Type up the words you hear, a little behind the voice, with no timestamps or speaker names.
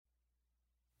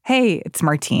Hey, it's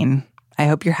Martine. I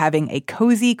hope you're having a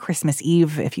cozy Christmas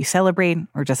Eve if you celebrate,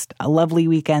 or just a lovely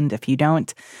weekend if you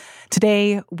don't.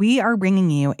 Today, we are bringing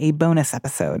you a bonus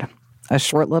episode, a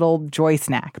short little joy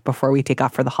snack before we take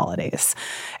off for the holidays.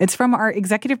 It's from our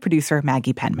executive producer,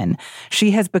 Maggie Penman.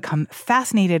 She has become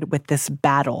fascinated with this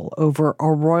battle over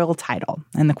a royal title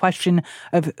and the question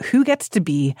of who gets to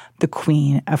be the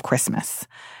Queen of Christmas.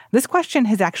 This question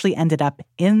has actually ended up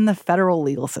in the federal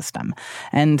legal system,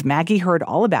 and Maggie heard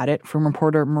all about it from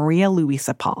reporter Maria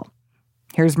Luisa Paul.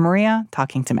 Here's Maria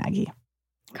talking to Maggie.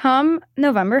 Come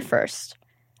November 1st,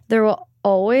 there will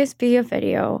always be a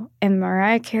video, and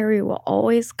Mariah Carey will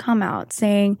always come out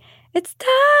saying, "It's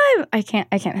time!" I can't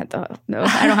hit the note.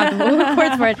 I don't have the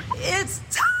words for it. It's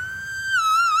time!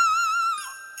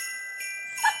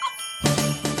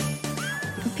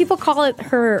 People call it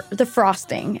her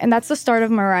defrosting, and that's the start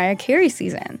of Mariah Carey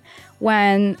season,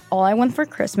 when All I Want for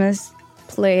Christmas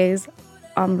plays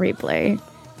on replay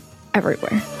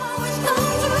everywhere.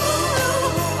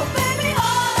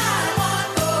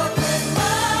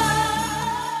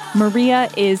 Maria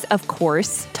is, of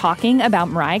course, talking about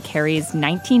Mariah Carey's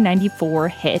 1994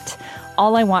 hit,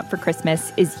 All I Want for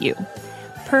Christmas Is You.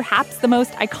 Perhaps the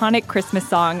most iconic Christmas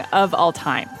song of all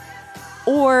time.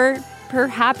 Or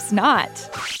perhaps not.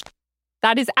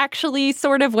 That is actually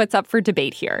sort of what's up for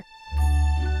debate here.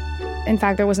 In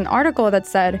fact, there was an article that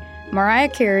said Mariah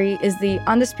Carey is the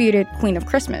undisputed Queen of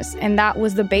Christmas, and that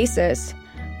was the basis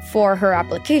for her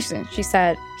application. She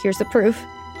said, "Here's the proof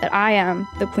that I am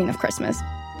the Queen of Christmas."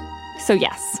 So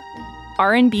yes,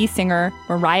 R&B singer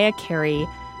Mariah Carey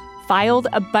filed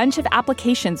a bunch of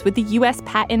applications with the U.S.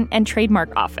 Patent and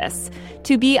Trademark Office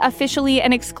to be officially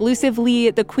and exclusively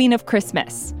the Queen of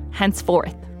Christmas,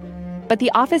 henceforth. But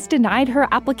the office denied her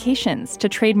applications to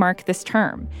trademark this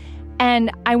term, and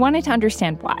I wanted to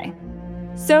understand why.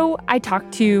 So I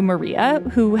talked to Maria,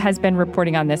 who has been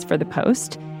reporting on this for The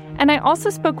Post, and I also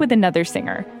spoke with another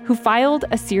singer who filed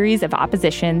a series of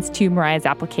oppositions to Mariah's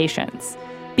applications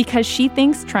because she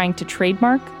thinks trying to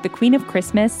trademark the Queen of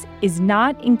Christmas is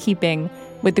not in keeping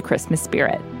with the Christmas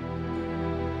spirit.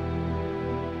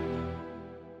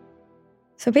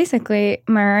 So basically,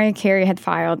 Mariah Carey had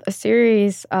filed a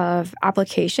series of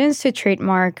applications to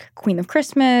trademark Queen of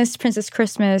Christmas, Princess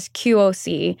Christmas,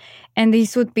 QOC, and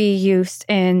these would be used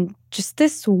in just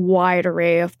this wide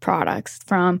array of products,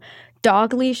 from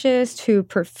dog leashes to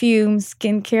perfume,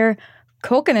 skincare,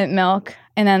 coconut milk,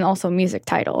 and then also music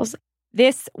titles.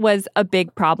 This was a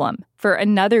big problem for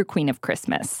another Queen of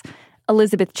Christmas,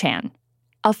 Elizabeth Chan,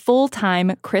 a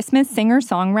full-time Christmas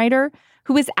singer-songwriter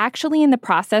who is actually in the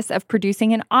process of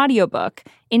producing an audiobook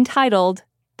entitled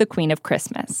The Queen of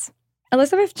Christmas.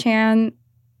 Elizabeth Chan,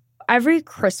 every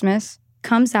Christmas,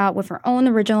 comes out with her own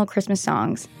original Christmas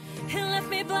songs. He left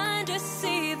me blind to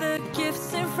see the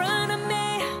gifts in front of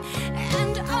me.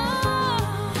 And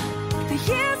oh, the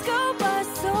years go by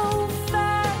so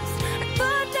fast. I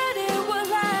thought that it would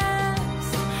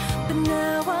last. But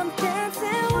now I'm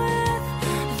dancing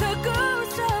with the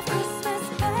ghost of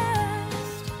Christmas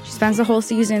past. She spends the whole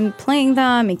season playing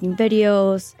them, making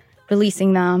videos,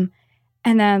 releasing them.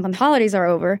 And then when the holidays are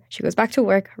over, she goes back to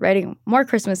work, writing more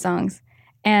Christmas songs.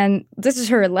 And this is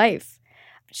her life.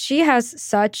 She has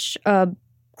such a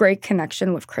great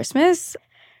connection with Christmas.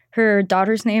 Her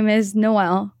daughter's name is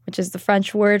Noël, which is the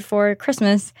French word for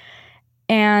Christmas.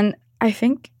 And I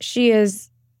think she is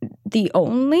the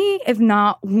only, if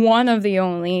not one of the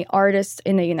only, artists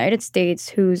in the United States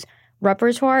whose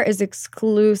repertoire is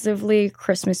exclusively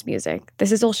Christmas music.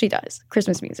 This is all she does,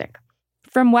 Christmas music.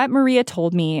 From what Maria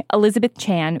told me, Elizabeth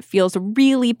Chan feels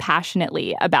really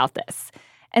passionately about this.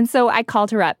 And so I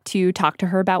called her up to talk to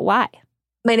her about why.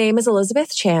 My name is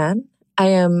Elizabeth Chan. I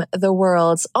am the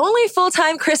world's only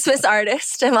full-time Christmas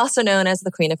artist. I'm also known as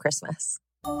the Queen of Christmas.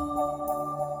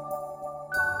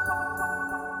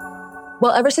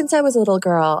 Well, ever since I was a little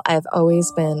girl, I've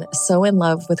always been so in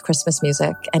love with Christmas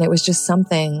music. And it was just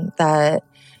something that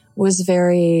was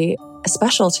very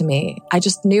special to me. I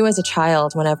just knew as a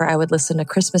child, whenever I would listen to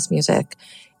Christmas music,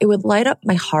 it would light up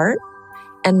my heart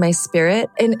and my spirit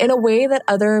in a way that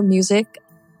other music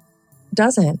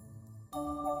doesn't.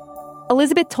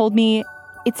 Elizabeth told me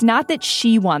it's not that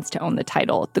she wants to own the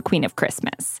title, the Queen of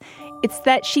Christmas. It's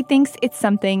that she thinks it's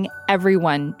something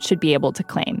everyone should be able to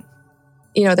claim.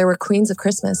 You know, there were Queens of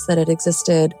Christmas that had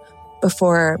existed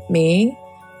before me,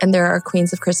 and there are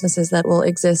Queens of Christmases that will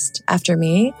exist after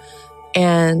me.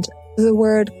 And the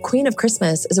word Queen of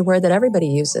Christmas is a word that everybody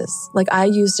uses. Like, I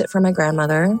used it for my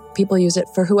grandmother. People use it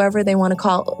for whoever they want to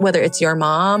call, whether it's your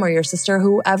mom or your sister,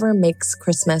 whoever makes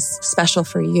Christmas special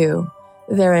for you,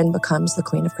 therein becomes the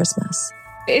Queen of Christmas.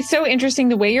 It's so interesting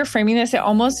the way you're framing this. It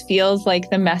almost feels like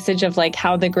the message of like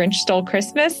how the Grinch stole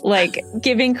Christmas, like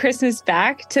giving Christmas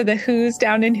back to the Who's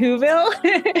down in Whoville.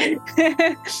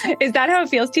 Is that how it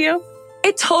feels to you?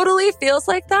 It totally feels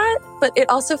like that, but it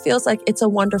also feels like it's a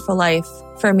wonderful life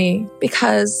for me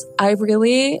because I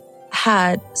really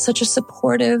had such a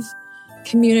supportive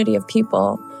community of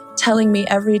people telling me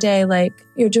every day, like,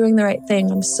 you're doing the right thing.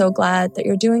 I'm so glad that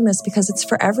you're doing this because it's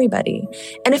for everybody.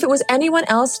 And if it was anyone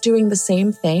else doing the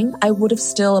same thing, I would have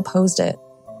still opposed it.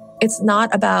 It's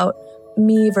not about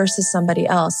me versus somebody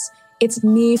else. It's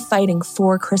me fighting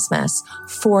for Christmas,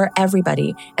 for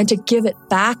everybody, and to give it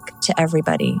back to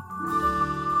everybody.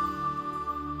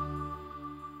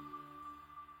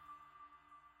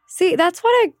 See, that's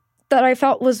what I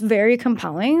felt was very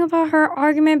compelling about her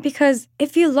argument, because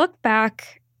if you look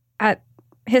back at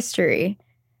history,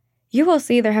 you will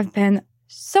see there have been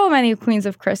so many queens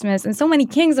of Christmas and so many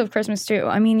kings of Christmas too.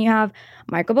 I mean, you have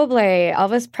Michael Bublé,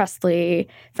 Elvis Presley,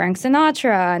 Frank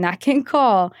Sinatra, Nat King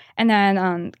Cole, and then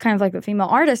on kind of like the female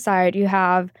artist side, you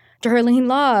have Darlene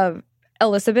Love,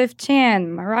 Elizabeth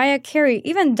Chan, Mariah Carey,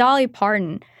 even Dolly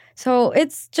Parton. So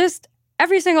it's just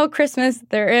every single Christmas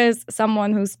there is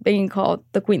someone who's being called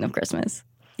the Queen of Christmas.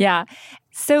 Yeah.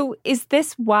 So is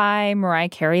this why Mariah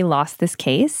Carey lost this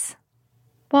case?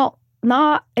 Well,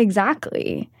 not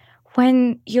exactly.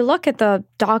 When you look at the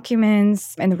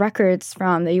documents and the records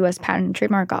from the U.S. Patent and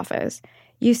Trademark Office,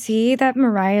 you see that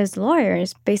Mariah's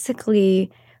lawyers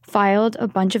basically filed a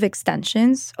bunch of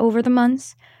extensions over the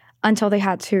months until they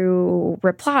had to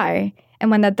reply. And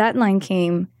when the deadline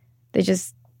came, they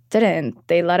just didn't.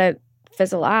 They let it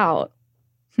fizzle out.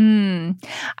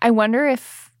 I wonder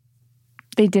if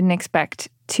they didn't expect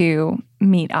to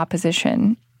meet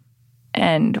opposition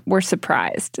and were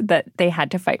surprised that they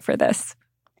had to fight for this.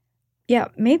 Yeah,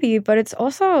 maybe, but it's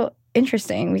also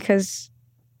interesting because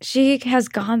she has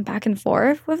gone back and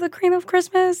forth with the Queen of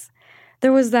Christmas.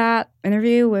 There was that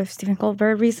interview with Stephen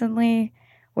Colbert recently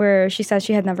where she said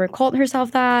she had never called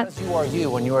herself that. Because you are you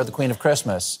when you are the Queen of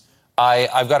Christmas.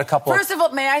 I've got a couple First of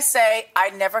all, may I say, I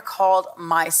never called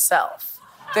myself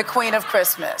the Queen of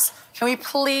Christmas. Can we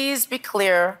please be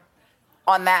clear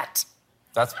on that?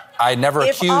 I never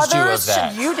accused you of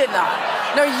that. You did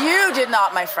not. No, you did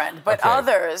not, my friend. But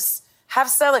others have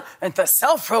said, like, the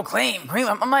self-proclaimed Queen.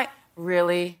 I'm like,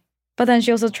 really? But then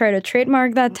she also tried to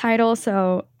trademark that title,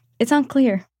 so it's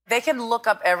unclear. They can look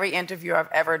up every interview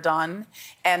I've ever done,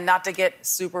 and not to get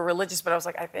super religious, but I was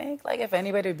like, I think, like, if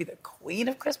anybody would be the Queen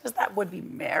of Christmas, that would be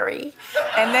Mary.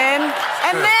 And then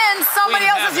somebody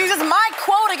else uses my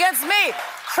quote against me.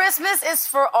 Christmas is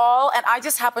for all, and I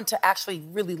just happen to actually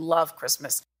really love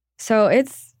Christmas. So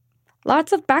it's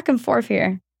lots of back and forth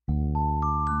here.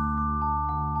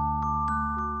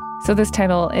 So this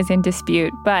title is in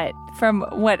dispute, but from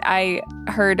what I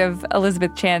heard of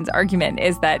Elizabeth Chan's argument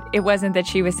is that it wasn't that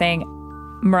she was saying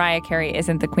Mariah Carey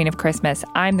isn't the Queen of Christmas,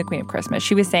 I'm the Queen of Christmas.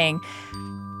 She was saying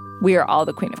we are all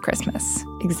the Queen of Christmas.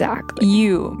 Exactly.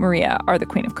 You, Maria, are the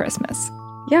Queen of Christmas.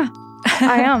 Yeah,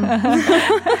 I am.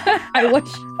 I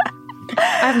wish.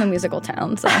 I have no musical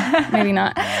talent, so maybe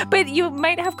not. But you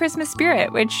might have Christmas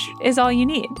spirit, which is all you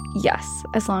need. Yes,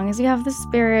 as long as you have the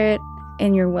spirit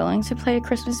and you're willing to play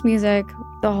Christmas music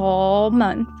the whole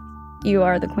month, you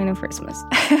are the Queen of Christmas.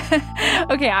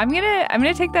 Okay, I'm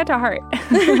gonna take that to heart.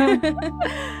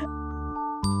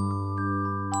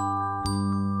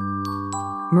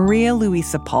 Maria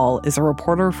Luisa Paul is a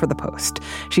reporter for The Post.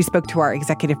 She spoke to our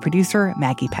executive producer,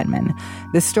 Maggie Penman.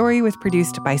 This story was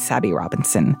produced by Sabby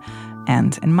Robinson.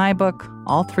 And in my book,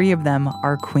 all three of them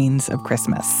are queens of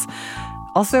Christmas.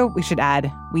 Also, we should add,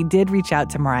 we did reach out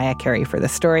to Mariah Carey for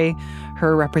this story.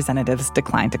 Her representatives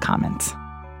declined to comment.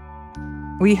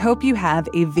 We hope you have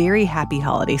a very happy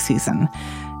holiday season.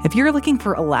 If you're looking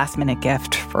for a last-minute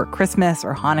gift for Christmas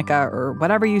or Hanukkah or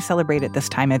whatever you celebrate at this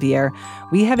time of year,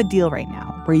 we have a deal right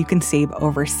now where you can save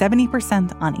over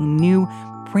 70% on a new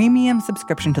premium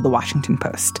subscription to The Washington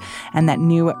Post. And that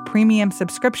new premium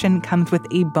subscription comes with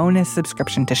a bonus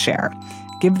subscription to share.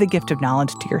 Give the gift of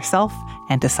knowledge to yourself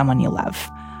and to someone you love.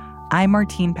 I'm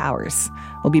Martine Powers.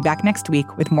 We'll be back next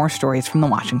week with more stories from The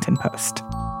Washington Post.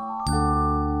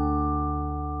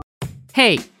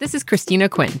 Hey, this is Christina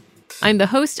Quinn. I'm the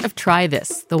host of Try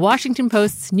This, The Washington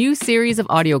Post's new series of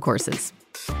audio courses.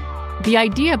 The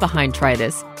idea behind Try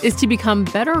This is to become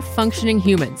better functioning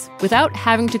humans without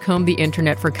having to comb the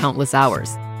internet for countless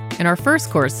hours. In our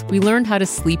first course, we learned how to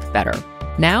sleep better.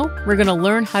 Now, we're going to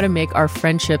learn how to make our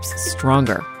friendships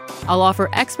stronger. I'll offer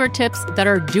expert tips that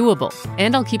are doable,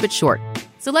 and I'll keep it short.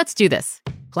 So let's do this.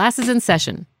 Class is in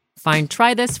session. Find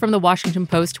Try This from The Washington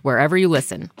Post wherever you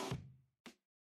listen.